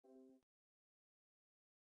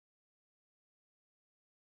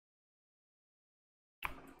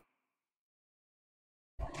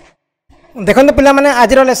देखो पिला माने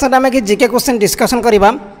आज लेसन आम कि जीके क्वेश्चन डिस्कसन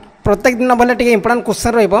करवा प्रत्येक दिन बोले टे इंपोर्टाट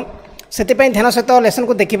क्वेश्चन रही ध्यान सहित लेसन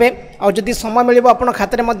को देखिए और जदि समय मिले आप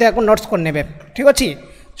खाते में नोट्स करने ठीक अच्छे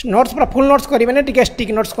नोट्स पूरा फुल नोट्स करेंगे टी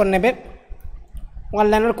स्टिक नोट्स करने वन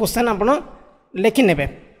लाइनर क्वेश्चन आप लिखिने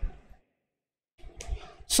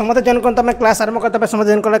समस्त जन को आम क्लास आरंभ करते समस्त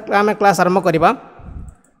जन को आम क्लास आरंभ करवा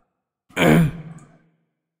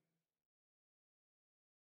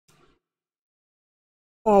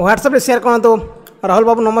व्हाट्सएप शेयर करूँ राहुल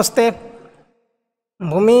बाबू नमस्ते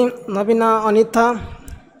भूमि नवीना अनिता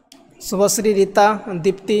शुभश्री रीता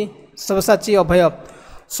दीप्ति सबसाची अभय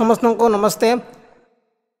समस्त को नमस्ते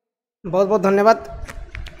बहुत बहुत धन्यवाद।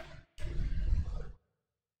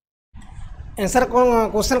 आंसर कौन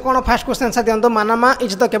क्वेश्चन कौन fast question answer दिंतु मानामा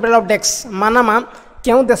is the capital of डेक्स मानामा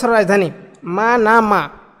क्यों देशर राजधानी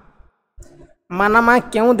मानामा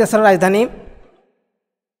क्यों देशर राजधानी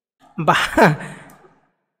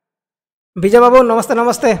विजय बाबू नमस्ते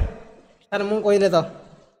नमस्ते सर मुझे कहले तो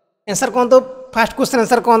आंसर कहतु फास्ट क्वेश्चन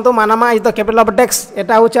आंसर कहतु मानामा इज द कैपिटल ऑफ डेक्स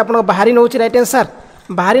एटा हूँ आप बाहरी नौ राइट आंसर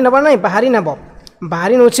बाहरी नब ना बाहरी नब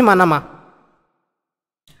बाहरी नौ मानामा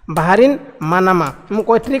बाहरी मानामा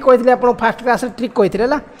मुझे कही आप फास्ट क्लास ट्रिक कही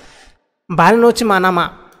बाहरी नौ मानामा।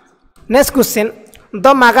 Next question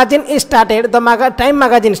the magazine is started time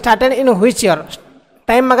magazine started in which year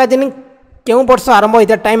time magazine क्यों वर्ष आरंभ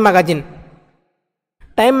होता टाइम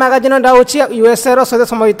मैगजीन हूँ यूएसए सहित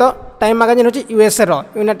संबंधित टाइम मैगजीन हूँ USA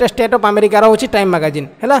United state of America हूँ टाइम मैगजीन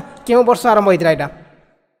है क्यों वर्ष आरंभ होता है यहाँ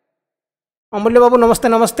अमूल्य बाबू नमस्ते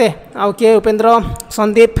नमस्ते आउ किए उपेंद्र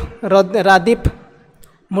संदीप रादीप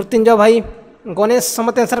मृत्युंजय भाई गणेश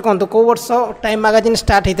समस्त आंसर कहतु कौ वर्ष टाइम मैगजीन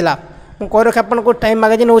स्टार्ट होता मुझे कह रखी आपको टाइम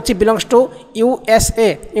मैगजीन हूँ belongs to USA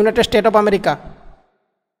United state of America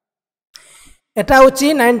एटा हूँ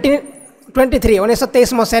 1923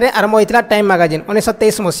 1923 मसीह आरंभ होता टाइम मैगजीन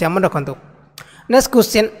 1923 मसीहा मन रखु। Next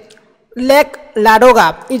question lake Ladoga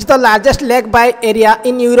is the largest lake by area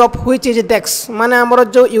in Europe which is डेक्स माने आमर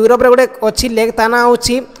जो यूरोप रे गोटे अच्छी लेक ता ना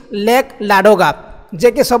होची लेक लाडोगा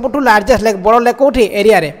जे कि सबुठु लार्जेस्ट लेक बड़ लेक कोठी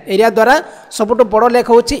एरिया द्वारा सबुठु बड़ लेक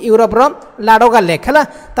होची यूरोप रो लाडोगा लेक है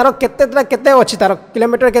तार केते अच्छी तार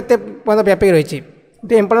किलोमीटर केते व्यापी रही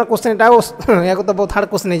इंपोर्टेंट क्वेश्चन एटा या तो बहुत हार्ड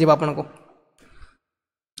क्वेश्चन हो आपको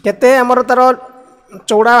केते आमर तार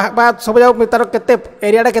चौड़ा बा सब जाक तार केते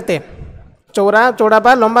एरियाटा केते चौड़ा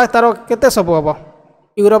बा लंबा तार केते सब हम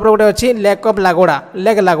यूरोप गोटे अच्छी लेक ऑफ लागोड़ा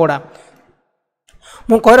लेक लागोड़ा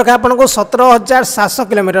मुझे कह रखा आपको 17,700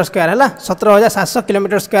 किलोमीटर स्क्वायर है 17,700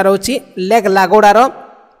 किलोमीटर स्क्वायर हूँ लेक लागोड़ार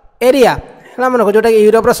एरिया है मन को जोटा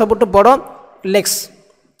यूरोप सब बड़ lakes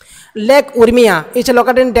lake Urmia is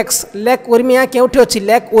located in desks lake Urmia क्योंठी अच्छी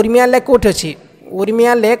लेक उर्मिया लेक कौटी अच्छी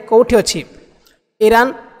उर्मिया लेक कौटी अच्छी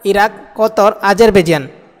ईरान इराक कतर आजरबैजान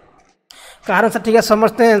कारण सर ठीक है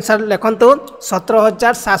समस्त आंसर लिखु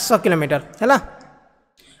 17,700 किलोमीटर है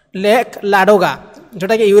लेक लाडोगा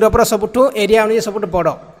जोटा कि यूरोप सबुठु एरिया अनुसार सबुठु बड़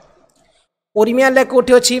उर्मिया लेक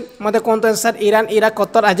कौटी अच्छी मत कहतु answer Iran Iraq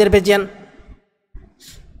Qatar Azerbaijan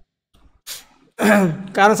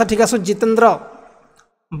कारण सर ठीक है जितेंद्र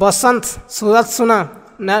बसंत सूरज सुना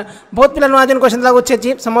ना बहुत पिला नुआ जन क्वेश्चन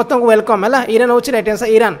लगुच्छे समस्त को वेलकम है ईरान हूँ right answer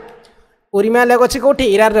Iran Urmia lake अच्छी कौटी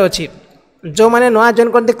ईरान रे अच्छी जो मैंने नुआ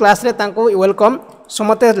जॉइन करते क्लास रे तांको वेलकम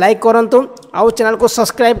समस्ते लाइक करंतु आउ चैनल को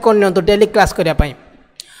सब्सक्राइब करनियंतु डेली क्लास करिया पई।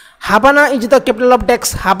 हाबाना इज द कैपिटल ऑफ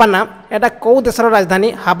डेक्स हाबाना एटा कौ देशर राजधानी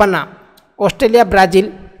हाबाना ऑस्ट्रेलिया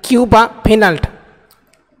ब्राजिल क्यूबा फिनलैंड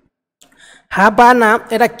हाबाना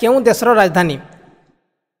एटा क्यों देशर राजधानी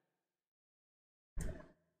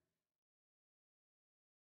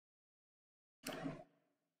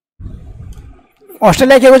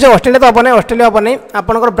ऑस्ट्रेलिया किए कहे ऑस्ट्रेलिया तो हम नहीं ऑस्ट्रेलिया हम नहीं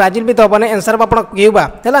आपंकर ब्राजिल भी तो हम नहीं आंसर आप क्यूबा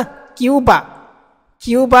है क्यूबा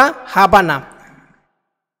क्यूबा हाबाना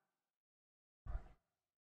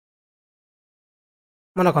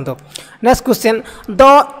मन रखु। Next question the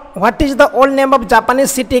what is the old name of Japanese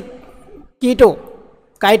city keto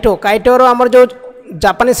Kyoto काइटोर आमर जो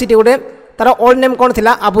जापानीज सिटी गोटे तार ओल्ड नेम कौन थी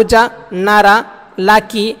आबुजा नारा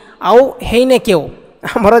लाकी आउ हेने क्यों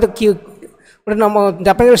आमर गोटे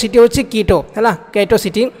जापानी सिटी हूँ कीटो है केटो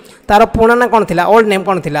सिटी तार पुराना ना कौन थी ओल्ड नेम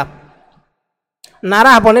कौन थी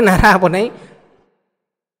नारा हेनी नारा हेनी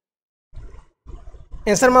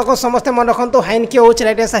आंसर मैं समस्ते मन रखु हाइन क्यों हूँ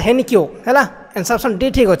राइट आंसर हेन क्यों है आंसर ऑप्शन डी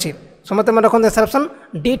ठीक अच्छे समस्ते मन रखु आंसर ऑप्शन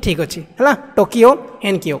डी ठीक अच्छे है टोकियो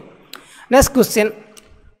हेन क्यों। Next question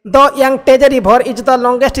the यांगटेज river is the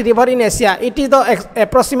longest river in Asia it is the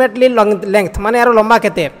approximately length माने यार लंबा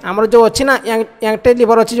केते आमर जो अच्छी ना यांगटेज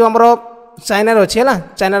रिवर अच्छी जो आमर चाइना अच्छी है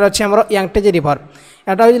चाइना अच्छी आमर यांगटेज रिवर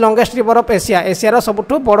यहाँ हूँ लंगेस्ट रिवर ऑफ एशिया एशियार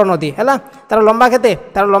सबुठु बड़ नदी है तार लंबा केते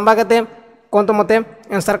कहतु मत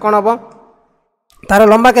आंसर कौन हम तार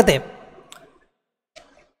लंबा केते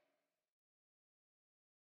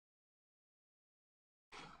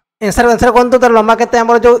आंसर आंसर कौन तो तार लंबा केते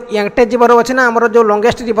हमर जो यांगटेज रिवर अछि ना हमर जो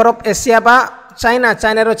लॉन्गेस्ट रिवर ऑफ एशिया बा चाइना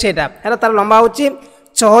चाइना रो छेटा हेला तार लंबा होची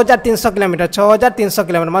 6300 किलोमीटर 6300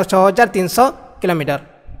 किलोमीटर मतलब 6300 किलोमीटर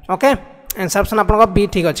ओके आंसर ऑप्शन आपन बी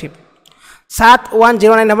ठीक अछि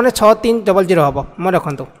 7109 माने 6300 हबो मन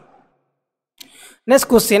रखंतु next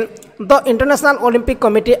question the international Olympic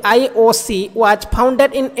committee IOC was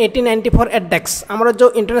founded in 1894 eight डेक्स हमर जो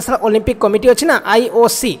इंटरनेशनल ओलंपिक कमिटी अछि ना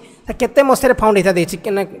IOC केते मसरे फाउंड हिता देछि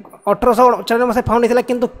 1894 मसरे फाउंड हितला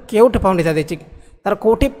किंतु केउठ फाउंड हिता देछि तार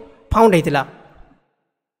कोठी found हितला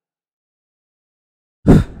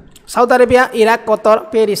south Arabia Iraq Qatar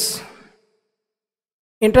Paris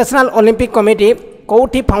international Olympic committee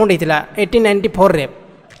कोठी फाउंड हितला 1894 रे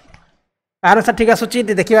आंसर ठीक आसुची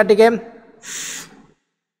देखिबा टिके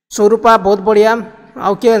स्वरूपा बहुत बढ़िया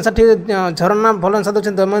आउ किए आंसर ठीक झरना भल आंसर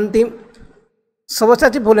दउछन दमयंती सबसे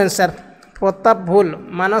अच्छी भूल आंसर प्रताप भूल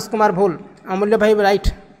मानस कुमार भूल अमूल्य भाई राइट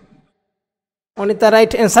अनिता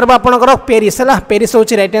राइट आंसर बा आपनकर पेरिस है पेरिस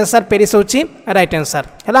होची राइट आंसर पेरिस होची राइट आंसर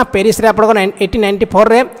है पेरिस रे आपनकर 1894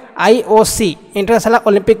 रे IOC international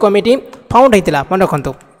Olympic committee found हेतिला मन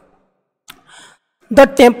रखंतु the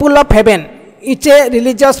temple of heaven is a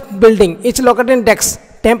religious building is located in desks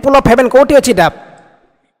temple of haven कोठी अछि डा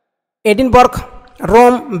एडिनबर्ग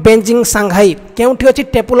रोम बेजिंग सांघाई केउठी अछि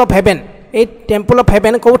temple of haven A temple of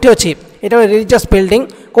haven कोठी अछि एटा रिलीजियस बिल्डिंग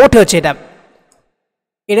कोठी अछि एटा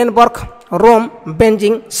Edinburgh रोम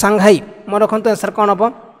Beijing Shanghai मन रखंतु आंसर कोन हबो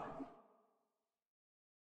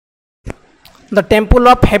द टेंपल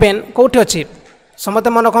ऑफ हेवन कोठी अछि समते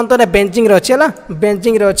मन रखंतु ने बेजिंग रे अछि हला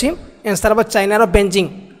बेजिंग रे अछि आंसर हबो चाइना रो बेजिंग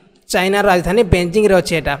चाइना राजधानी बेजिंग रे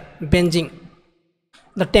अछि एटा Beijing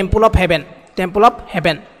the temple of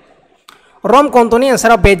haven Rome कोंतोनी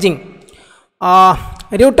answer of Beijing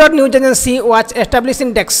Reuter news agency was establish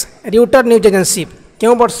in desks Reuter news agency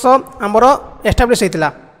केउ वर्ष हमर एस्टाब्लिश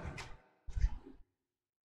हेतिला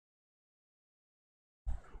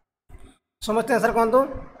समस्त आंसर कोंतु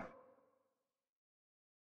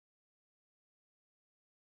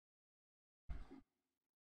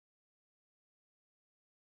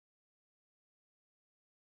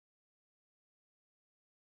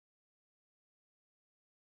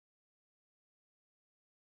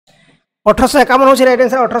 1851 होची राइट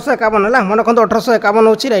आंसर 1851 हला मन रखंतु 1851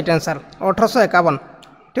 होची राइट आंसर 1851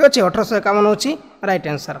 ठीक अछि 1851 होची राइट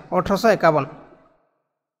आंसर 1851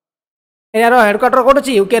 यार हेडक्वार्टर कोड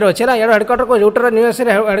अछि यूके रे अछि ला यार हेडक्वार्टर को रियूटर न्यूज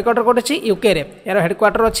रे हेडक्वार्टर कोड अछि यूके रे यार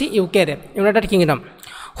हेडक्वार्टर अछि यूके रे United kingdom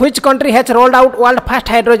which country has rolled out world first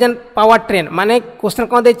hydrogen power train माने क्वेश्चन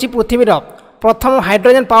कोन देछि पृथ्वी रो प्रथम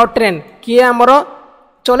हाइड्रोजन पावर ट्रेन किए हमरो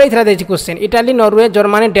चलैथरा देछि question Italy Norway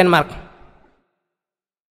Germany Denmark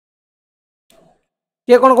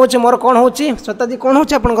किए कोन कहछि मोर कोन होछि सताजी कोन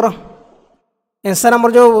होछि आपनकर आंसर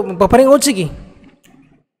हमर जो बफरिंग होछि कि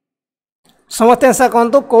समस्त आंसर कोन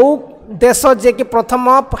तो को देश जे कि प्रथम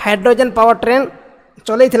हाइड्रोजन पावर ट्रेन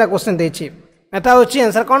चलैथिला क्वेश्चन देछि एटा होछि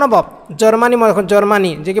आंसर कोन हबो जर्मनी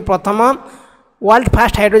जर्मनी जे कि प्रथम world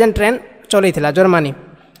first hydrogen train चलैथिला Germany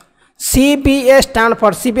CBA stand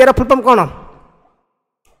for CBA row full form cone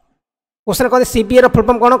question कहते CBA row full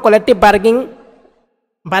form cone collective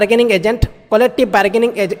bargaining agent collective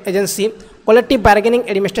bargaining agency collective bargaining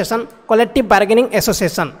administration collective bargaining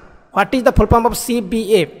association what is the full form of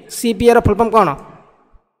CBA row full form कोन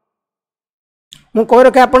मु कह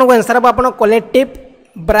रखे आपन को answer आपन collective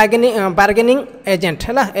bargaining agent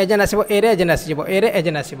है agent आसीबो ए रे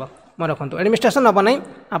agent आसीबो मन रखंतु administration हबो नै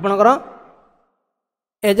आपनकर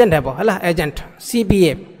एजेंट हेबो है agent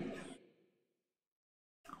CBA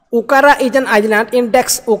उकारा is an island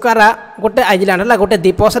index उकारा गोटे आइलैंड है गोटे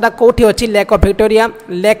द्वीप से कौटी अच्छी lake of Victoria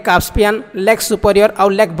lake Caspian lake superior आउ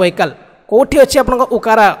लेक बैकल कौटी अच्छी आप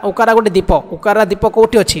उकारा उकारा गोटे द्वीप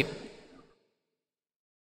कौटी अच्छी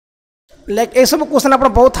लेक ये सब क्वेश्चन आप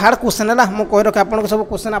बहुत हार्ड क्वेश्चन है मुझे कही रखे आप सब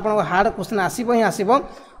क्वेश्चन आप हार्ड क्वेश्चन आसो ही आसो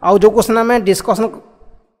आउ जो क्वेश्चन आम डिस्कसन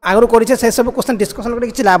आगु करें से सब क्वेश्चन डिस्कसन कर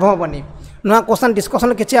किसी लाभ हेनी नुआ क्वेश्चन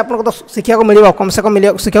डिस्कसन किसी आपको तो शिक्षा को मिल कम से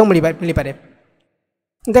कम शिक्षा मिल पाए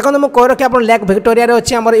देखो मुझे कह रखी आप लेक विक्टोरिया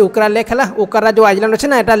अच्छी आम उकारा लेक है उकारा जो आइलैंड अच्छे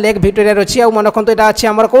ना यहाँ लेक विक्टोरिया अच्छी मन रखु यहाँ अच्छी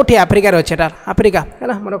आम कौटी आफ्रिकार अच्छे आफ्रिका है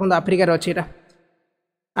मन रखु आफ्रिकार अच्छी यहाँ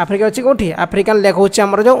आफ्रिका अच्छी कौटी आफ्रिकान लेक हूँ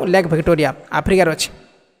आम जो लेक विक्टोरिया आफ्रिकार अच्छी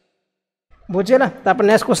बुझेगा तापर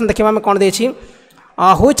नेक्स्ट क्वेश्चन देखिए आम कौन देछि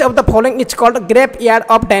which of the following is called grep yard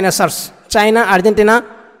of dinosaurs China Argentina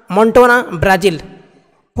Montana Brazil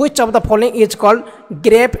which of the following is called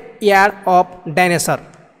grep yard of dinosaur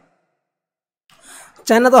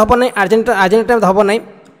China तो हम ना अर्जेंटीना तो हम ना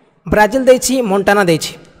ब्राजिल देछि मोंटाना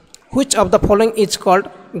देछि which of the following is called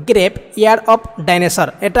grep yard of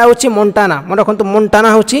dinosaur एटा होची Montana मन रखंतु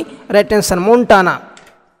मोंटाना होची right answer Montana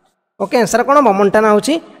okay answer कोन मोंटाना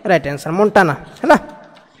होची राइट आंसर मोंटाना हैला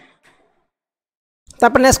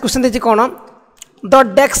तापर नेक्स्ट क्वेश्चन देछि कोन the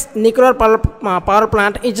desks nuclear power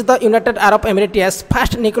plant is the United Arab Emirates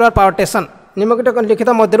first nuclear power station निम्नलिखित लिखित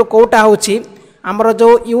मध्यरु कोटा होची हमर जो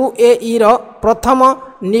यूएई रो प्रथम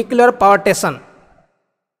न्यूक्लियर पावर स्टेशन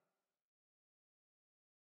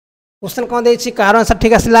क्वेश्चन कौन देछि कार आंसर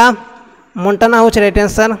ठीक आसला मोंटाना होछ राइट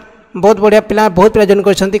आंसर बहुत बढ़िया पिला बहुत पिला जॉइन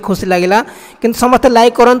करछंती खुशी लागिला किंतु समस्त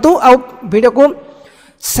लाइक करंतु आ वीडियो को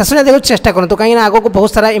शेष जाए देखो चेष्टा करंतु कहीं आगो को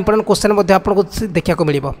बहुत सारा इंपोर्टेंट क्वेश्चन मध्ये आपको देखा को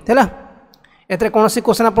मिलिबो हैला एतरे कोनोसी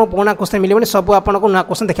क्वेश्चन आपन पुराना क्वेश्चन मिलिबोनी सब आपन को नया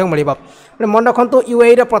क्वेश्चन देखा को मिलिबो मन रखंतु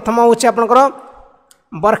यूएई रो प्रथम होछि आपनकर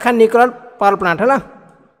बरखा न्यूक्लियर पावर प्लांट हैला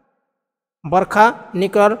बरखा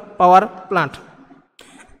न्यूक्लियर पावर प्लांट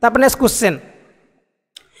तापर नेक्स्ट क्वेश्चन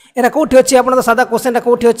एरा कोठी अछि आपन तो सादा क्वेश्चन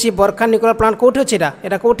कोठी अछि बरखा न्यूक्लियर प्लांट कोठी अछि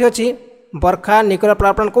एरा कोठी अछि बरखा न्यूक्लियर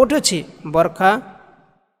पावर प्लांट कोठी अछि बरखा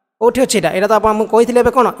कोठी अछि एरा तो आपन कहिथिले बे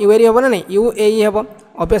कोन यूएई हेबो नै यूएई हेबो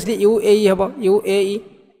ऑब्वियसली यूएई हेबो यूएई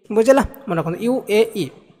बुझला मन रखन यूएई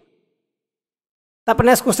तापर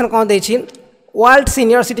नेक्स्ट क्वेश्चन कोन दै छी world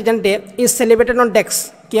senior citizen day is celebrated on डेक्स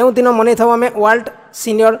केउ दिन मनै थवा में world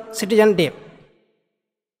senior citizen day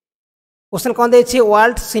question कौन देछि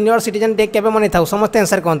वर्ल्ड सीनियर सिटीजन डे केबे मनै थाउ समस्त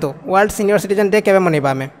answer कोंतु world senior citizen day केबे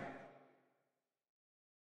मनेबा में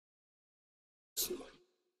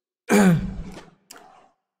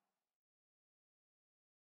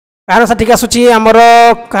कार सा ठीक आसुची हमर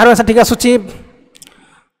कार सा ठीक आसुची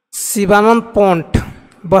शिवानंद पॉन्ट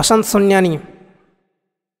बसंत सोनियानी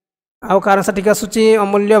आउ कार सा ठीक आसुची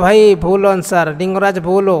अमूल्य भाई भूल आंसर डिंगराज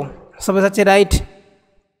भूल सब सच्ची राइट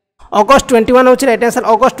अगस्त 21 होची राइट आंसर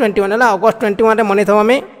अगस्त 21 है अगस्त 21 रे मनी थवा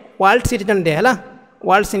में वर्ल्ड सिटीजन डे है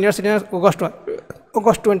world senior citizen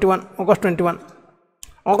August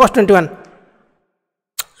 21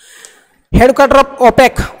 headquarter of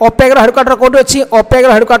OPEC OPEC row headquarter कोठी अछि ओपेक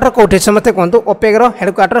रो हेडक्वार्टर कोठी अछि समते कोंतु ओपेक रो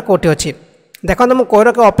हेडक्वार्टर कोठी अछि देखंतु मु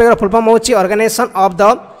कोइरो के ओपेक रो फुल फॉर्म होची organisation of the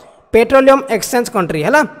petroleum exchange country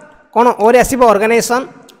हैला कोन और आसीबो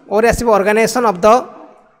ऑर्गेनाइजेशन ऑफ द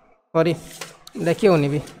सॉरी देखियोनी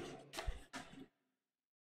भी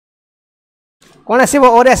कौन आसीबो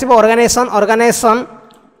और आसीबो ऑर्गेनाइजेशन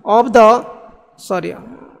ऑफ द सॉरी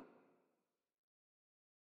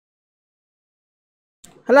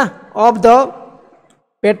हैला of the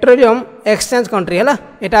petroleum exchange country हैला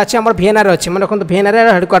एटा अछि हमर भियेना रे अछि मन रखन भियेना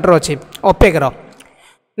रे हेडक्वार्टर अछि OPEC row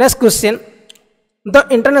next question the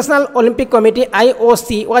international Olympic committee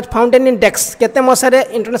IOC was founded in डेक्स केते मसरे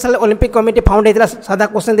इंटरनेशनल ओलंपिक कमिटी फाउंड हेतला सादा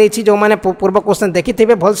क्वेश्चन देछि जो माने पूर्व क्वेश्चन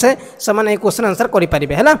देखिथिबे भल से समान ए क्वेश्चन आंसर करि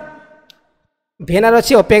परिबे हैला भियेना रो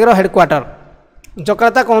अछि ओपेक रो हेडक्वार्टर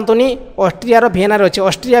जकार्ता कोंतुनी ऑस्ट्रिया रो भियेना रो अछि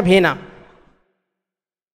Austria भियेना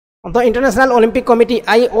the international Olympic committee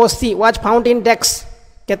IOC was found in डेक्स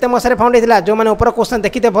केते मसरे फाउंड हेतला जो माने ऊपर क्वेश्चन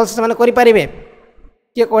देखिते भल से समान करि परिबे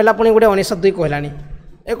के कहला पुनी गुडे 1902 कहलानी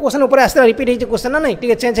ए क्वेश्चन ऊपर आस्ते रिपीट हे क्वेश्चन ना नहीं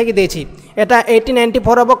ठीक चेंज हे कि देछि एटा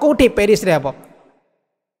 1894 हबो कोठी पेरिस रे हबो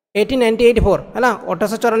 1884 हैला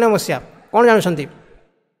 1894 मसिया कोन जानछंती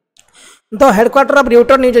the headquarter of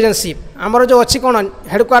रिउटर news agency हमर जो अछि कोन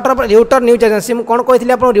हेडक्वार्टर ऑफ रिउटर न्यूज एजेंसी मु कोन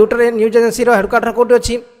कहिथिले आपन रिउटर न्यूज एजेंसी रो हेडक्वार्टर कोठी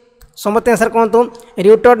अछि समते आंसर कोनतु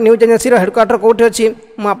रिउटर न्यूज एजेंसी रो हेडक्वार्टर कोठी अछि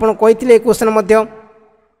मु आपन कहिथिले क्वेश्चन मध्ये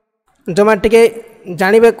जमा टिके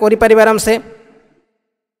जानिबे करि परिबे आराम से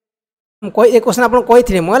कोई एक क्वेश्चन आपन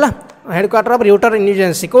कहिथिले मु हला हेडक्वार्टर ऑफ रिउटर न्यूज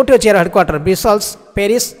एजेंसी कोठी अछि headquarter Brussels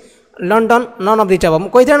Paris London none of this अब मु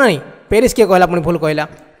कहिथिले नहीं पेरिस के कहला पुनी भूल कहला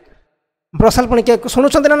ब्रसेल पुनी के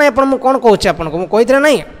सुनुछंती ना आपण मु कोन कहूछि आपण को मु कहिथिले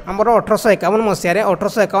नहीं हमर 1851 मसिया रे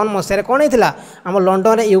 1851 मसिया रे कोन हेतिला हम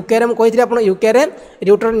लंडन रे यूके रे मु कहिथिले आपण यूके रे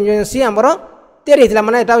रिउटर न्यूज एजेंसी हमर तयारी हेतिला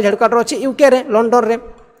माने एटा हेडक्वार्टर अछि यूके रे लंडन रे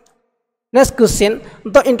next question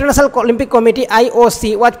the international Olympic committee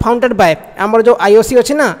IOC was founded by हमर जो आईओसी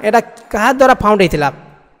अछि ना एटा कहा द्वारा फाउंड हेतिला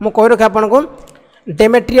मु कहि रखा आपण को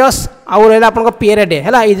डेमेट्रियस आउ रहला आपण को पियर डे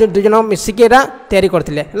हैला ई दु जन मिसिकेरा तयारी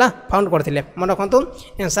करथिले हैला फाउंड करथिले मन रखंतु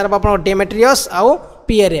आंसर आपण डेमेट्रियस आउ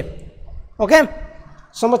पियर ओके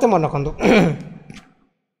समस्त मन रखंतु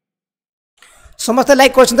समस्त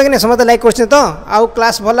लाइक करछन कि नहीं समस्त लाइक करछन तो आउ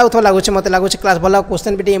क्लास भल लागुछ मते लागुछ क्लास भल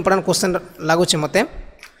क्वेश्चन भी इंपोर्टेंट क्वेश्चन लागुछ मते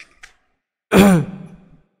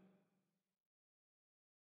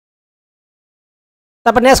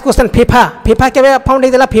तापर नेक्स्ट क्वेश्चन फीफा फीफा केबे फाउंड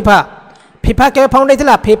हेतिला फीफा केबे found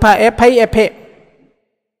हेतिला FIFA एफआईएफए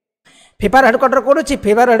FIFA headquarter code अछि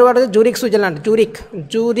FIFA headquarter Zurich Switzerland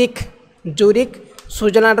Zurich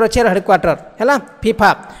Switzerland रो छै हेडक्वार्टर हैला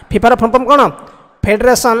फीफा रो फुल फॉर्म कोन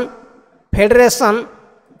फेडरेशन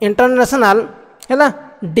इंटरनेशनल है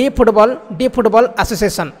D football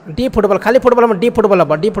association D football खाली फुटबॉल डी फुटबॉल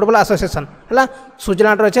हम D football association है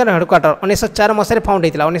Switzerland अच्छे headquarter 1904 मसीह found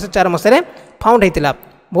होता 1904 मसीह found होता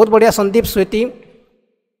बहुत बढ़िया संदीप स्वीटी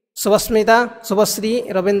शुभस्मिता शुभश्री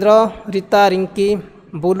रविंद्र रीता रिंकी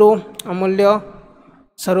बुलू अमूल्य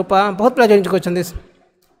स्वरूपा बहुत पिला जॉइन कर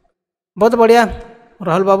बहुत बढ़िया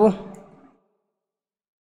राहुल बाबू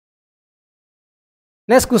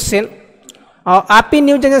नेक्स्ट क्वेश्चन आपी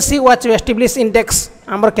news agency watch establish index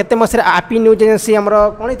आमर केते मसरे आपी न्यूज एजेंसी आमर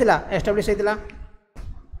कोन हितला एस्टाब्लिश हितला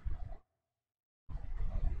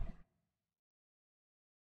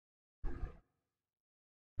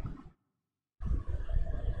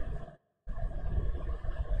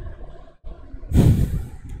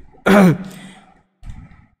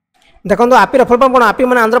देखो आपीर फुल फॉर्म कौन आपी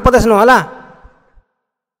मैंने आंध्र प्रदेश नुह है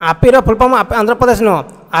आपीर फुल फॉर्म आंध्र प्रदेश नुह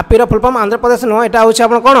आपीर फुल फॉर्म आंध्र प्रदेश नुह यहाँ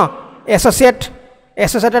हूँ कौन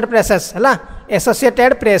एसोसिएटेड प्रेसेस है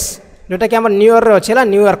एसोसिएटेड प्रेस जोटा कि न्यूयॉर्क रे अच्छे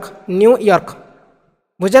न्यूयॉर्क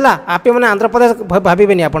बुझेगा आपी मैंने आंध्र प्रदेश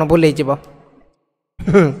भावेनि आप भूल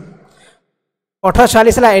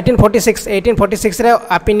 1846 1846 रे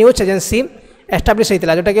आपी न्यूज एजेंसी एस्टाब्लिश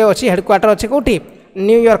होता जोटा कि अच्छी हेडक्वार्टर अच्छी कौटी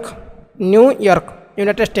न्यूयॉर्क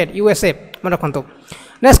यूनाइटेड स्टेट यूएसए मन रखु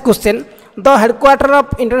next question the headquarter of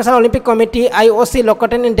international Olympic committee IOC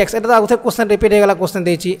located in desks Etah आउथे question repeat होगा क्वेश्चन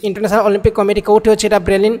देछि इंटरनेशनल ओलंपिक कमिटी कोठी अछि एटा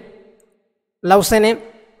ब्रेलिन लाउसेने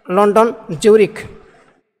लंडन ज्यूरिक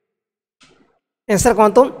आंसर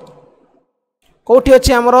कहतु कोठी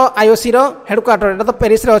अछि हमर आईओसी रो हेडक्वार्टर एटा तो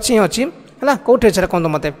पेरिस रे अछि है कोठी अछि कहतु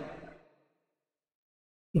मते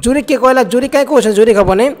जूरिक किए कहला जूरिक कहीं कौन जूरिक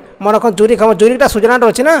हम नहीं मन रख जूरिक हम जूरिकटा स्विट्जरलैंड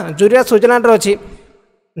अच्छी ना जूरिक स्विट्जरलैंड अच्छी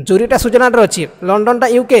जूरिकटा स्विट्जरलैंड अच्छी लंडनटा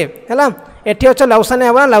यूके है एटी अच्छे लाउसेने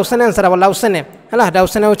हम लाउसेने आंसर हम लाउसेने है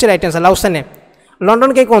लाउसेने हूँ रईट आंसर लाउसेने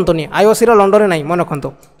लंडन कहीं कहतुनि आईओसी लंडन नहीं मन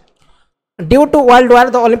रखु due to world war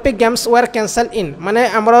the Olympic games were cancel इन माने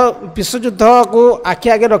आमर विश्वयुद्ध को आखि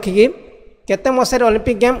आगे रखिकी केते मसीह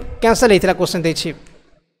ओलंपिक गेम कैंसल होता क्वेश्चन देछि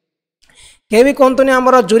के भी कहतुनि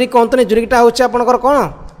आमर जूरिक कहतुनि जूरिकटा हूँ आपंकर कौन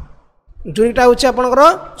जूरिकटा हूँ आपंकर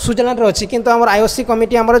स्विट्जरलैंड अच्छी किंतु आमर आईओसी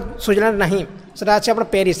कमिटी आमर स्विट्जरलैंड नहीं सेटा अच्छे आप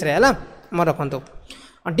पेरिस रे है मन रखु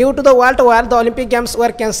due to the world war the Olympic games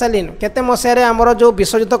were cancel इन केते मसीह आमर जो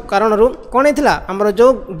विश्वयुद्ध कारण कौन होता आमर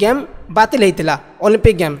जो गेम बातिल होता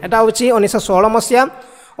ओलंपिक गेम एटा हूँ 1916 मसीहा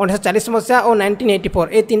 1940 मसीहा और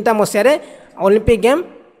 1984 ये तीनटा मसीह ओलंपिक गेम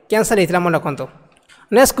कैंसल होता मन रखु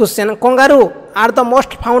next question kangaroo are the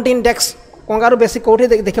most found in desks kangaroo बेसी कौटी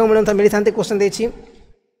देखा मिलता क्वेश्चन देछि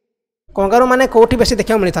कंगारू माने कौटी बेसी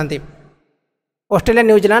देखा मिलता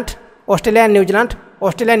ऑस्ट्रेलिया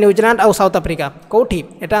न्यूजीलैंड और साउथ अफ्रीका कौटी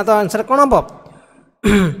एटा तो आंसर कौन हम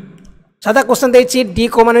सादा क्वेश्चन देछि डी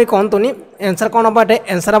को माने कहतुनि आंसर कौन हम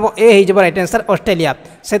आंसर हम ए हो राइट आंसर ऑस्ट्रेलिया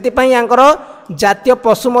से जातीय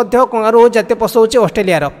पशु कंगारू जातीय पशु हूँ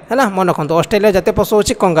ऑस्ट्रेलिया है मन रखु ऑस्ट्रेलिया जातीय पशु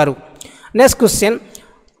हूँ kangaroo next question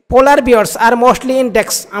polar bears are mostly in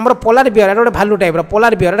डेक्स आमर पोलार बियर एटा गोटे भालू टाइप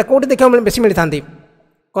पोलार बियर एटा कौटी देखा बेसी मिलता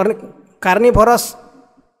कार्निभरस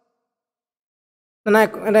ना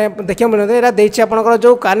देखा मिलता है देखिए आपंकर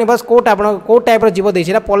जो कार्निभरस कौ टाइप जीव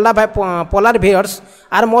देखिए polar bears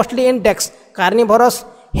are mostly in डेक्स कार्निभरस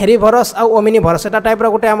हेरिभरस और ओमिनिभरस एटा टाइप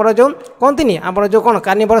गोटे आमर जो कहती आप जो कौन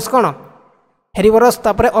कार्निभरस कौन हेरिभरस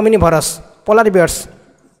तापर ओमिनिभरस पोलार बियर्स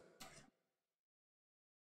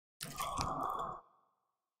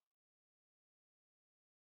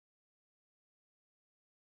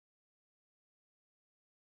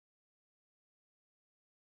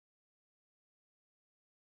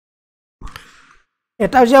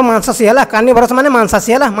एटा हूँ मांसासी है कार्निभरस माने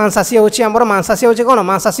मांसासी है मांसासी हूँ मांसासी हूँ कौन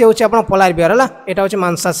मांसासी हूँ आप पोलार बियर है यहाँ हूँ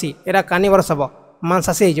मांसासी एटा कार्निभरस हम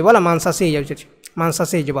मांसासी हो मांसासी हो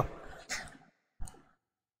मांसासी हो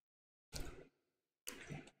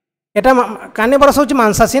एटा कार्निभरस हूँ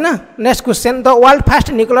मांसासी ना next question the world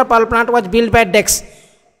first nuclear power plant was build by डेक्स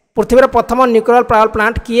पृथ्वी प्रथम न्यूक्लियर पावर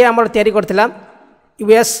प्लांट किए आम तैयारी करथिला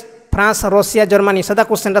यूएस फ्रांस रशिया जर्मनी सदा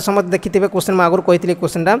क्वेश्चन समझ देखिथे क्वेश्चन मैं आगुरी कही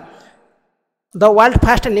question The world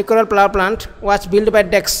first nuclear power plant was built by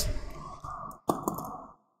Dex.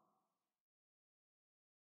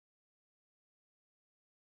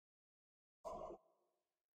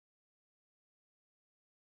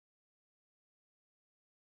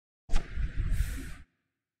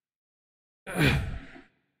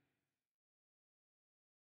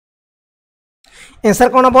 Answer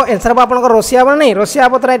कौन हम आंसर हम आप रशिया हम नहीं रशिया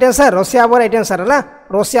हम तो राइट आंसर रशिया हम राइट आंसर है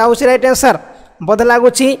रशिया हूँ राइट आंसर बोध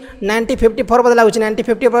लगुच 1954 बोध लगुच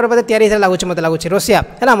 1954 बोध तैयारी लगुच मत लगुच रशिया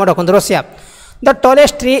है मन रखु Russia the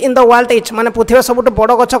tallest tree in the world is माने पृथ्वी सब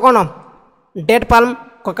बड़ गछ कौन dead palm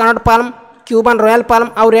coconut palm Cuban royal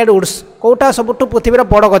palm आउ रेड वुड्स कोटा सबुठु पृथ्वीर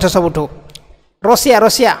बड़ गछ सबुठु रशिया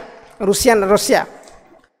रशिया रूसियान रशिया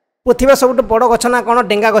पृथ्वीर सबुठु बड़ गछ ना कौन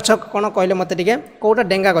डेंगा गछ कौन कहले मत टिके कोटा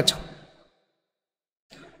डेंगा गछ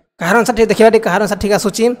कहार अनुसार ठीक देखा कहार अनुसार ठीक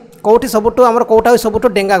आसूँ कौटी सबुठु आमर कोटा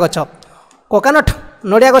सबुठु डेंगा गछ कोकोनट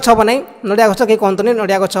नड़िया गछ हम ना नड़िया गछ कहीं कहतुनि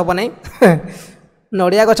नड़िया गछ हम ना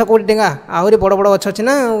नड़िया गछ कौटी डेंगा आहरी बड़ बड़ गछ अच्छी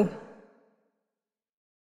ना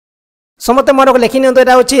समस्ते मोर लिखि नि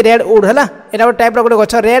यहाँ हूँ रेड वुड है यहाँ गोटे टाइप गोटे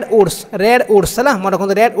गछ रेड वुड्स है मन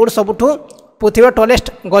रखु रेड वुड सबुठु पृथ्वी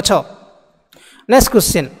टॉलेस्ट गछ next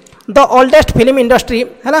question the oldest film industry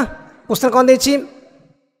है क्वेश्चन कौन देछि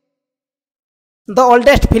the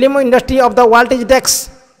oldest film industry of the world is डेक्स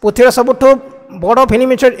पृथ्वी सबुठु बड़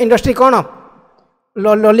फिल्म इंडस्ट्री कौन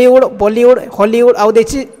लॉलीवुड बॉलीवुड हॉलीवुड आउ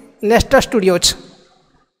देछि नेस्ट स्टूडियोज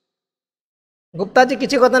गुप्ता जी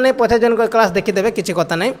किसी कथा नहीं पचास जन क्लास देखीदे किसी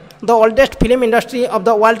कथा नहीं the oldest film industry of the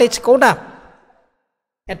world is कौटा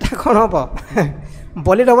एटा कौन हम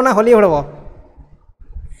बॉलीवुड हम ना हॉलीवुड हम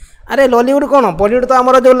अरे लॉलीवुड कौन बॉलीवुड तो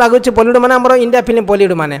आमर जो लगुच बॉलीवुड माने आमर इंडिया फिल्म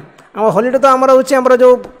बॉलीवुड माने हॉलीवुड तो आमर हूँ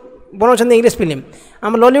जो बनाऊँ इंग्लीश फिल्म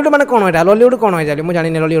आम लॉलीवुड माने कौन है लॉलीवुड कौन है मुझे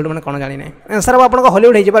जानी लॉलीवुड माने कौन जानी आंसर हम आपको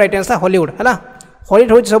हॉलीवुड हो राइट आंसर हॉलीवुड है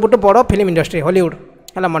हॉलीवुड हूँ सब बड़ फिल्म इंडस्ट्री हॉलीवुड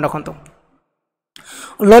है मन रखु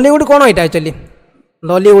लॉलीवुड कौन यहाँ एक्चुअली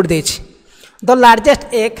लॉलीवुड देछि the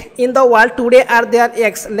largest egg in the world today are their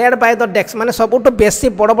eggs led by the डेक्स माने सबुठ बेसी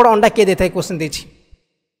बड़ बड़ अंडा किए देता है क्वेश्चन देछि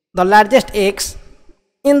the largest eggs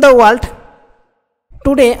in the world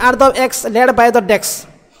today are the eggs led by the डेक्स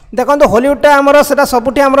देखो हॉलीवुडटा आमर से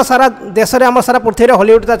सबुठी आम सारा देश में आम सारा पृथ्वी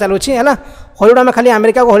हॉलीवुडटा चलुची है हॉलीवुड आम खाली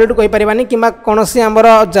अमेरिका को हॉलीवुड कहींपारानी कि कौन सी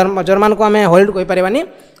आमर जर्मान को आम हॉलीवुड कहींपारानी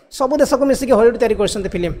सब देश को मिसिक हॉलीवुड तैयारी कर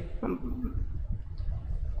film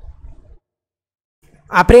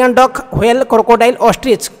African duck whale crocodile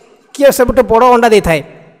ostrich किए सब बड़ अंडा दे थाए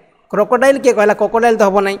क्रोकोडाइल किए कहला क्रोकोडाइल तो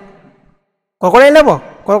हम ना क्रोकोडाइल हम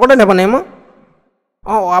क्रोकोडाइल हम ना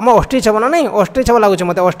आम ऑस्ट्रिच हम ना नहीं ऑस्ट्रिच हम लगुच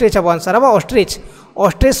मत ऑस्ट्रिच हम आंसर हम ऑस्ट्रिच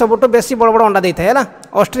ऑस्ट्रिच सब बेसी बड़ बड़ अंडा दे थाए है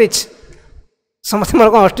ऑस्ट्रिच समस्त मोर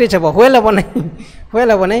कौन ऑस्ट्रिच हम व्हेल हम नहीं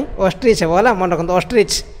व्हेल हम नहीं ऑस्ट्रिच हम है मन रखु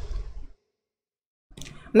ostrich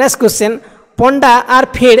next question Panda are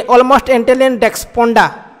feed almost intelligent desks Panda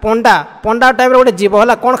Panda Panda type गोटे जीव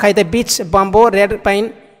है कौन खाई बीच bamboo red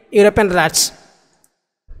pine European राट्स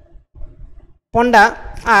Panda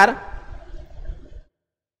are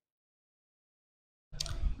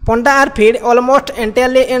feed almost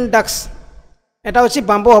entirely in ducks एटा हूँ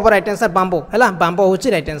बाम्बो हम राइट आंसर बाम्बो है बाम्बो हूँ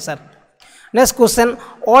right answer next question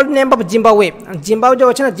old name of Zimbabwe Zimbabwe जो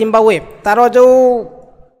अच्छे ना जिम्बाब्वे तार जो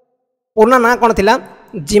पूर्ण ना कौन थी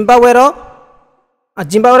जिम्बाब्वे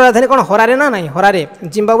जिम्बाब्वे राजधानी कौन हरारे ना नहीं हरारे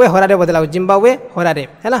जिम्बाब्वे हरारे बदला जिम्बाब्वे हरारे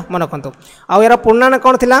है मन रखु आउ यार पूर्ण ना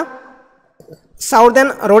कौन थी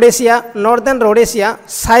southern Rhodesia northern Rhodesia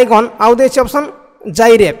Saigon आउ दे ऑप्शन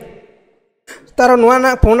जाइरे तार नुआ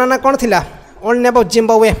ना पूर्ण ना कौन थी ओल्ड नेम ऑफ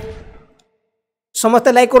जिम्बाब्वे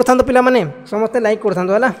समस्ते लाइक कर पिला माने समस्ते लाइक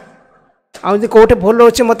कर आउ कौटे भूल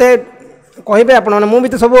रोचे मत कहे आप मुझे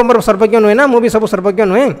तो सब सर्वज्ञ नुहे ना मुझे सब सर्वज्ञ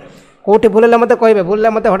नुहे कौटे भूल है मत कहे भूल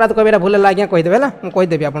मत हठात कहे भूल है आज्ञा कहीदेवे है मुझे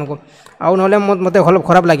कहीदेवी आपको आउ ना मत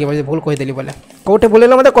खराब लगे भूल कहीदेली बोले कौटे भूल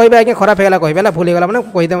है मत कहे आज्ञा खराब होगा कहे भूल होगा मैंने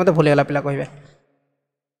कहीदे मत भूल होगा पिला कहे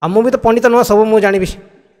आ मुझे तो पंडित नुह सब मुझे जानी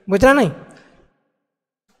बुझला नहीं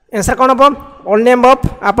आंसर कौन हम ओल्ड नेम ऑफ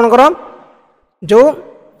आपणकर जो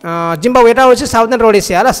जिम्बाब्वे हूँ साउदर्न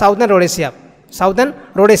रोडेशिया है साउदर्न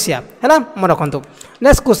रोडेशिया है मन रखु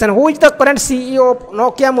next question who is the current CEO of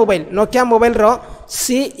Nokia mobile row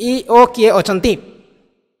CEO किए अच्छी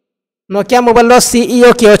नोकिया मोबाइल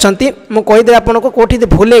सीईओ किए अच्छी मुझे कहीदेवी आपको कौटी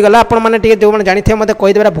भूल गला आपने जो मैंने जानी थे मतलब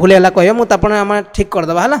कहीदेवे भूल है कहे मुझे ठीक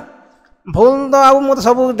करदे है भूल तो आउ मुझे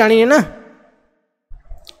सब जानी ना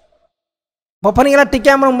बफरिंग गला टी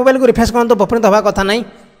मोबाइल को रिफ्रेश करूँ बफरिंग तो हवा कथा नहीं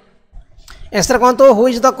आंसर कहतु who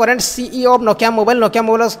is the current CEO of Nokia mobile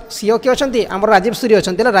CEO किए अच्छी आम राजीव सूरी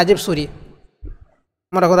अच्छा राजीव सूरी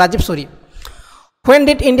मोर Rajiv Suri when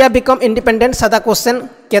did India become independent सादा क्वेश्चन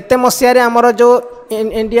केते मसीह आमर जो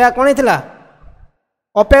इंडिया कौन होता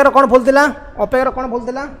अपेयर कौन भूल था अपेयर कौन भूल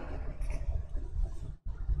था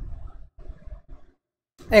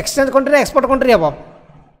एक्सचेंज कंट्री एक्सपोर्ट कंट्री हम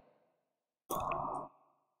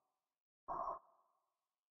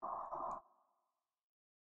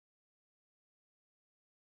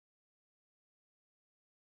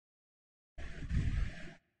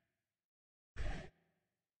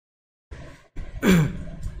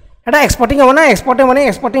एटा एक्सपोर्टिंग हम ना एक्सपोर्टिंग हम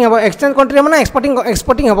एक्सपोर्टिंग हम एक्सचेंज कंट्री हम ना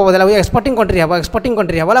एक्सपोर्टिंग हम बोला एक्सपोर्टिंग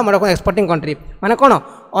कंट्री हम मोर एक्सपोर्टिंग कंट्री माने कौन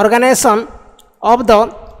organisation of the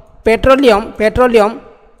petroleum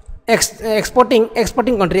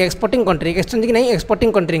exporting country exchange की नहीं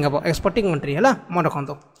एक्सपोर्टिंग कंट्री हम एक्सपोर्टिंग कंट्री है मन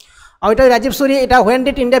रखु आउ इटा राजीव सूरी इटा when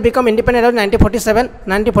did India become independent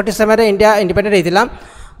 1947 रे India independent होइतिला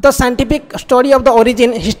the scientific study of the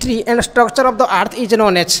origin history and structure of the earth is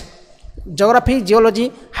known as geography geology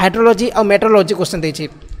hydrology और मेट्रोलॉजी क्वेश्चन देछि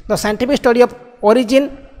the scientific study of origin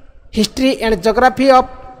history and geography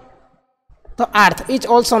of the earth is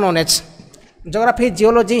also known as geography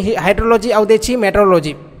geology hydrology आउ देछि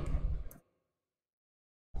metrology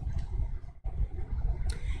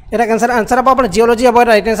एटा answer answer अब geology अब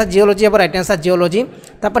right answer geology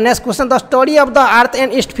तापर next question the study of the earth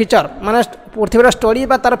and its feature माने पृथ्वीर study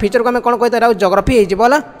बा तार feature को हम कोन कहते हैं ज्योग्राफी है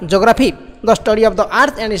बोला geography the study of the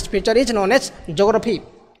earth and its feature is known as geography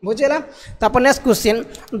बुझेला तापर next question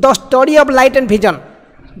the study of light and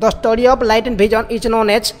vision is known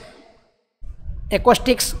as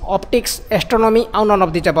acoustics optics astronomy और none of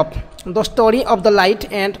the above the story of the light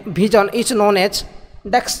and vision is known as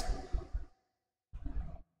dex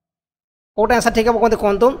coat answer ठीक है कहते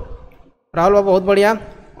कौन तुम राहुल बाबू बहुत बढ़िया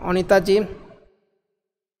अनिता जी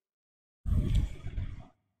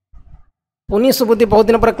पुनी सुबुद्धि बहुत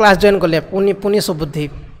दिन पर क्लास जॉइन कले पुनी सुबुद्धि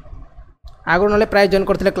आगु ना प्राय जॉइन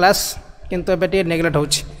करते क्लास किंतु एबे नेग्लेक्ट हो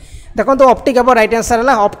देखो तो ऑप्टिक अब राइट आंसर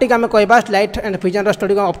है ऑप्टिक आम कहबा लाइट एंड विजन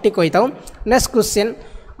स्टडी को ऑप्टिक कही था next question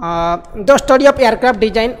the study of aircraft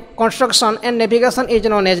design construction and navigation is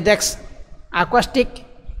known as desks आक्वास्टिक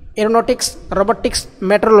aeronautics robotics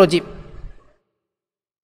metrology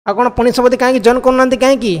आ कौन पुणी सब कहीं जॉइन करना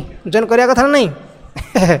कहीं जॉइन करवा कथा नहीं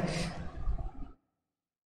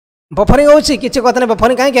बफरिंग होची किसी कथा नहीं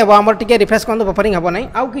बफरिंग कहीं हम आम टे रिफ्रेश कर बफरिंग हम ना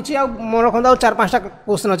आउ कि मन रखा आउ 4-5टा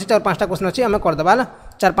क्वेश्चन अच्छी 4-5टा क्वेश्चन अच्छी आम करदे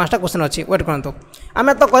 4-5टा क्वेश्चन अच्छी वेट करूँ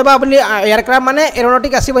आम तो कहवा बोली एयरक्राफ्ट मैंने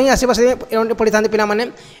एरोनॉटिक आसो ही आसो से एरोनॉटिक पढ़ी था पिला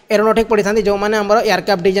एरोनॉटिक पढ़ी था जो मैंने आम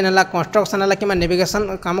एयरक्राफ्ट डिजाइन है कंस्ट्रक्शन है कि नेविगेशन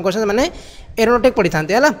काम कर एरोनॉटिक पढ़ी था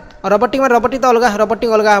रोबोटिक रोबोटिक तो अलग रोबोटिक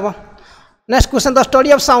अलग हम next question the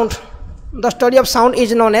study of sound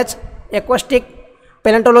is known as acoustic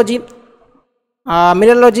palaeontology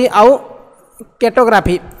mineralogy आउ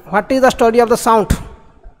कैटोग्राफी what is the study of the sound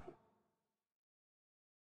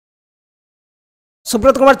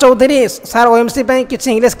Subrat Kumar Chaudhary सार ओएमसी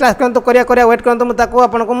किसी इंग्लिश क्लास करिया वेट करते मुझे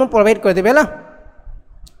आपको प्रोवाइड करदेवी है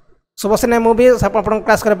शुभसेना मुझे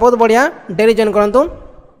क्लास कर बहुत बढ़िया डेली जॉइन करूँ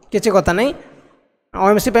किसी कथा नहीं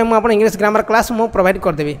ओएमसी मुझे इंग्लिश ग्रामर क्लास मुझे प्रोवाइड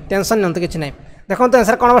करदेवी टेंशन नहीं किसी ना देखो तो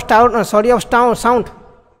आंसर कौन स्टडी ऑफ साउंड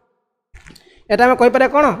एटा में कहीपर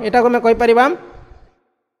कौन यहाँ को कहीपर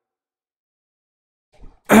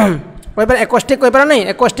एक्वास्टिक कहीपर नहीं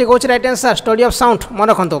एक्वास्टिक हूँ right answer study of sound मन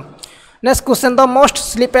रखु next question the most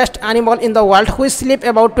स्लीपेस्ट animal in the world हुई स्लीप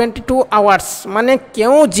अबाउट 22 आवर्स माने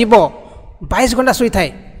क्यों जीव 22 घंटा शुई थाए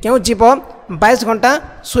क्यों जीव 22 घंटा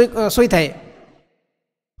शुई थाए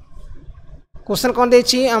क्वेश्चन कौन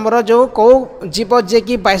देछि हमरो जो कौ जीव जे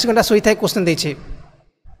कि 22 घंटा शुई थाए क्वेश्चन देछि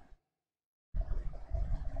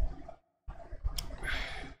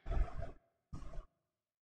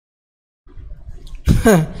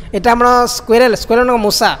एटा हमरो स्क्वेरल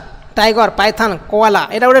मूसा टाइगर पाइथन कोआला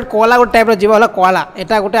यहाँ गोटे कोआला गोटे टाइप जीव है कोआला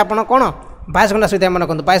यहाँ गोटे आप कौन 22 घंटा शुई मन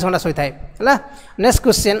कहते 22 घंटा शुई है next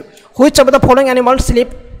question which of the following animal sleep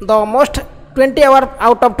the most 20 our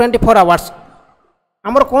out of 24 hours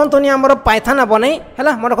आमर कहतु नहीं आमर पाइथन हम नहीं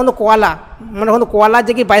है मन रखु कोआला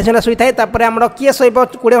जे कि 22 घंटा शुई है आमर किए शोब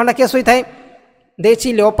 20 घंटा किए शुई है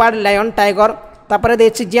लियोपार्ड लायन टाइगर तापर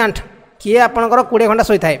देछि जियांट किए आपंकर 20 घंटा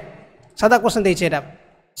शुई है सादा क्वेश्चन देछि एटा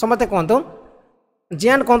समस्ते कहतु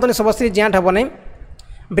जियांट कहतुनि सबश्री जियांट हम नहीं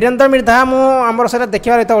वीरेन्द्र मिर्धा मुझे से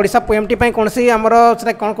देखा रही ओडिशा पोएमटी कौन सी आमर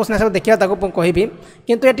से कौन क्वेश्चन आस देखा कहि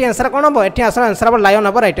किंतु ये आंसर कौन हम ये आंसर हम लायन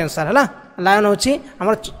हम राइट आंसर है लायन हूँ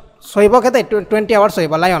आम शोब के 20 आवर्स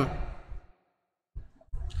शोब लायन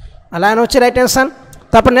हूँ राइट आंसर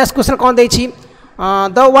तापर नेक्स्ट क्वेश्चन कौन देछि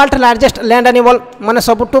the world largest land animal माने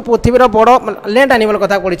सबुठ पृथ्वीर बड़ लैंड एनिमल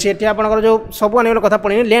कथा पड़ी ये आपंकर जो सब एनिमल कथा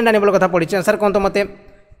पड़ी लैंड एनिमल कथा पड़ी आंसर कहतु मत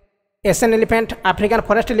Asian elephant African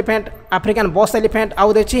forest elephant African बस एलिफेंट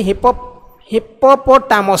आउ देखिए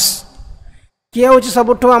हिप्पोपोटामस किए हूँ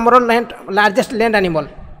सबुठ आमर land largest land animal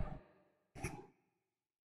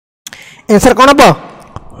answer कौन हम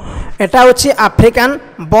एटा हूँ आफ्रिकान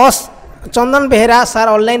बस चंदन बेहेरा सार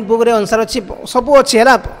ऑनलाइन बुक रे आंसर अच्छी सबू अच्छी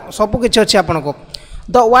है सबू किसी अच्छी आपको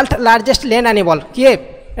the world largest land animal किए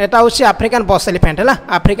एटा हूँ आफ्रिकान बस एलिफेंट है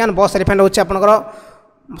आफ्रिकान बस एलिफेंट हूँ आपंकर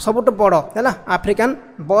सबुठ बड़ है आफ्रिकान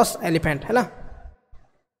बस एलिफेंट है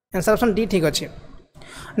आंसर ऑप्शन डी ठीक अच्छे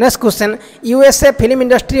next question USA film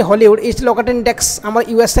industry Hollywood is located in डेक्स आम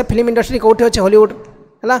यूएसए फिल्म इंडस्ट्री कौटी अच्छे हॉलीवुड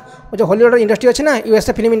है जो हॉलीवुड इंडस्ट्री अच्छी ना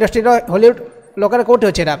USA film industry Hollywood located कौटी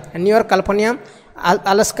अच्छे न्यूयॉर्क कैलिफोर्निया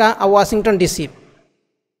ଆଲାସ୍କା ଆଉ Washington DC.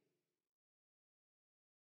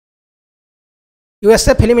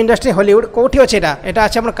 USA film industry Hollywood कौटी अच्छे यहाँ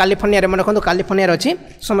अच्छे आप कैलिफोर्निया मन रखो कैलिफोर्निया अच्छी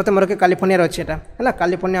समस्त मोर कैलिफोर्निया अच्छे है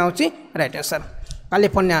कैलिफोर्निया हूँ राइट आंसर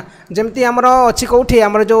कैलिफोर्निया जमती आमर अच्छी कौटी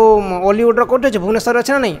आमर जो हॉलीवुड कौटी अच्छे भुवनेश्वर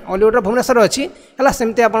अच्छे ना नहीं हॉलीवुड भुवनेश्वर अच्छी है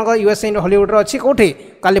सेमती आप यूएसए हॉलीवुड अच्छी कौटी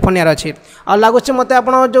कैलिफोर्निया अच्छी आ लगुच मत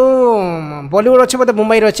आप जो बॉलीवुड अच्छे मतलब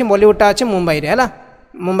मुंबई अच्छी बॉलीवुडटा अच्छे मुंबई है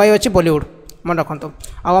मुंबई अच्छी बॉलीवुड मन रखु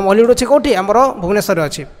आ हॉलीवुड अच्छी कौटी आमर भुवनेश्वर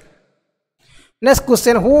अच्छी। Next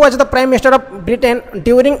question who was the prime minister of Britain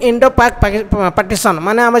during Indo पाक पार्टीशन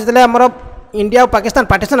माने आम जो आमर इंडिया और पाकिस्तान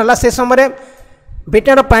पार्टीशन है से समय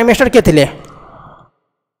ब्रिटेन प्राइम मिनिस्टर किए थे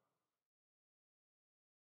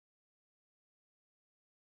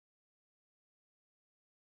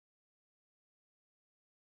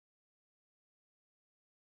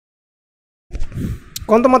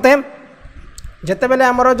कहतु मत जिते बेले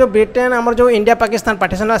आमर जो ब्रिटेन आमर जो इंडिया पाकिस्तान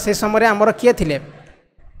पार्टीशन है से समय आमर किए थे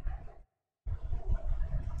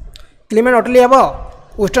क्लीमेंट अटली हे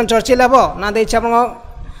विस्टन चर्चिल हे ना दे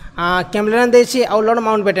कैम्बरलेन दे लॉर्ड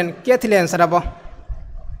माउंटबेटन किए थे आंसर हे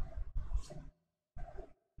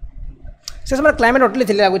से समय क्लाइमेट अटली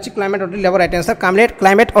थे लगुच क्लाइमेट अटली हे राइट आंसर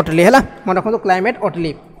क्लाइमेट अटली है मन रखो क्लाइमेट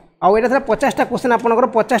अटली आउ ये 50टा क्वेश्चन आपंकर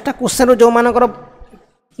 50टा क्वेश्चन जो मानकर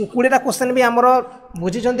 20टा क्वेश्चन भी आमर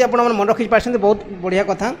बुझी आप मन रखी पार्टी बहुत बढ़िया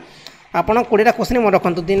कथा आप 20टा क्वेश्चन मन रखु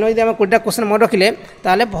दिन यदि 20टा क्वेश्चन मन रखिले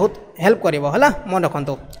ताले बहुत हेल्प कर मन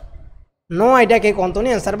रखु नो आइडिया कहीं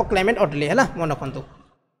कहतुनि आंसर क्लाइमेट अटली है मन रखु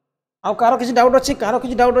आउ कार किसी डाउट अच्छी कार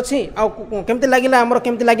किसी डाउट अच्छी आमती लगे आमर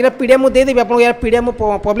केमती लगे पीडीएफ मुझे देदेवी आपको यार पीडीएफ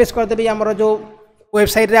पब्लिश करदेवी आमर जो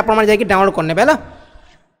वेबसाइट आप डाउनलोड करने है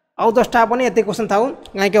आउ 10टा हेनी एत क्वेश्चन था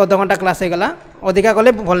कहीं अध घंटा क्लास होगा अधिका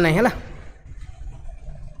कले भल ना है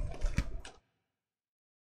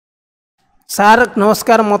सार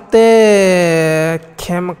नमस्कार मत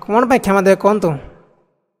कौन क्षमा देवे कहतु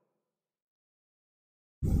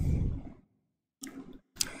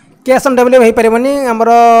कैश ऑन डेवलप हो पारनि आमर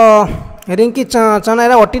रिंकी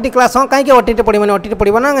चना ओटीटी क्लास हाँ कहीं ओटीटी पड़ोनी ओटीटी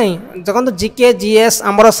पड़ो ना कहीं देखो जीके जीएस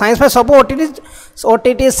आमर साइंस सब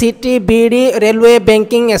ओटीटी सीटी बीडी रेलवे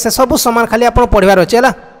बैंकिंग एस सब सामान खाली आप पढ़ार अच्छे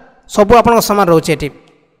है सब आप सामान रोचे ये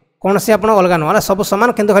कौन से आप अलग नुह सब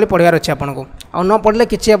सामान किंतु खाली पढ़ार अच्छे आपको आ न पढ़ले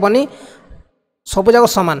किसी हेनी सब जाक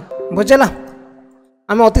सामान बुझेगा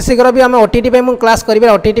आम अति शीघ्र भी आम ओटीटी क्लास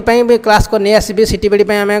करा ओटीटी भी क्लास नहीं आसबि सीटी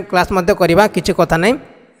बीडी आम क्लास करवा किसी कथा नहीं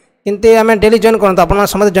किंतु आम डेली जॉइन करूँ आप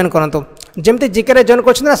समस्त जॉइन करूँ जमती जिके जॉइन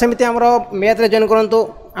करमती आम मैथ जॉइन करूँ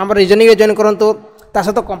आम रिजनिंग जॉइन करूँ ता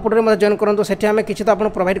सहित कंप्यूटर में जॉइन करूँ से आम किसी तो आप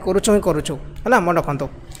प्रोवाइड करूँ ही करूँ है मन रखु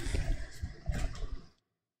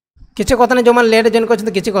किसी कथा नहीं जो मैंने लेट जॉइन कर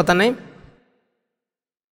किसी कथा नहीं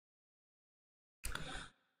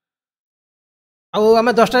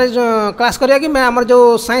आम 10टा क्लास करिया कि मैं आम जो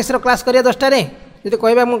साइंस क्लास करिया 10टारे जी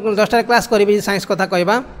कह 10टारे क्लास करी साइंस कथा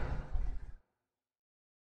कहवा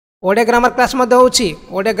Odia grammar class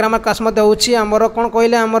Odia grammar class आमर कौन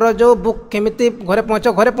कहले आमर जो बुक केमिति घरे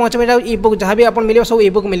पहुँच ई बुक जहाँ भी आप मिले सब ई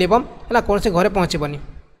बुक मिले है कौन से घरे पहुँचबनी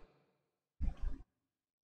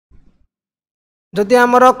जदि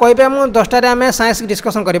आमर कहे मुझे 10टारे आम साइंस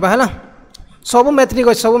डिस्कसन करवा है सब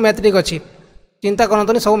मैथ्रिक अच्छी चिंता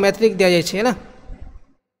करतुनि सब मैथ्रिक दि जाए है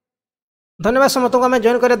धन्यवाद समस्त को आम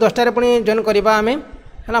जॉइन करें 10टारे पुणी जॉइन करवा आम है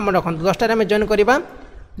मन रखु 10टारे आम जॉइन करवा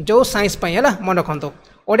जो साइंस है मन रखु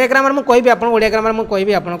ओडिया ग्रामर मुझे कहि आप ओडिया ग्रामर मुझे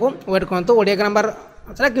कहि आपको वेट करूँ ओडिया ग्रामर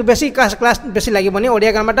बेसी क्लास बेसी लगे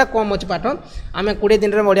ओडिया ग्रामरटा कम अच्छी पाठ आम 20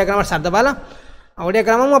 दिन में ओडिया ग्रामर सारदेवा है ओडिया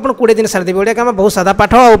ग्रामर मुझे आपको 20 दिन सारदेवी ओडिया ग्रामर बहुत सादा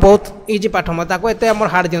पाठ और बहुत इजी पाठ मत एत आम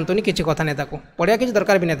हार्ड दिंतुनि किसी कथा नहीं पढ़ा किसी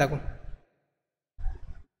दरकार भी नहीं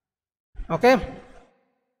ओके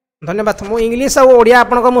धन्यवाद मु इंग्लीश और ओडिया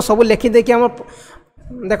आपको मुझे सब लिखी देखिए आम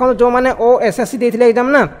देखो जो मैंने OSSC देते एग्जाम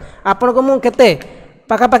ना आपन को मुझे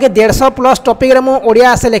पाखापाखि 150+ टॉपिक रे मु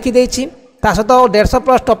ओडिया से लिखिदे सहित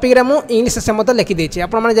 150+ टॉपिक रे मु इंग्लिश से मत लिखिदे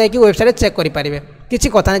आपने जाकि वेबसाइट चेक करेंगे किसी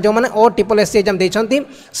कथा नहीं जो मैंने OSSC एग्जाम देते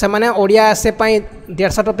से मैंने ओडिया एसे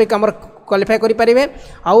 150 टॉपिक आम क्वालिफाई करेंगे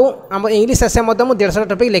आम इंग्लिश एसे मुझे 150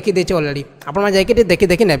 टॉपिक लिखिदे अलरेडी आपने जाकि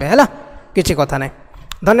देखी ने है किसी कथा नहीं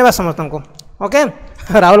धन्यवाद समस्त को ओके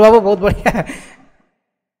राहुल बाबू बहुत बढ़िया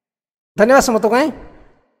धन्यवाद समस्त को।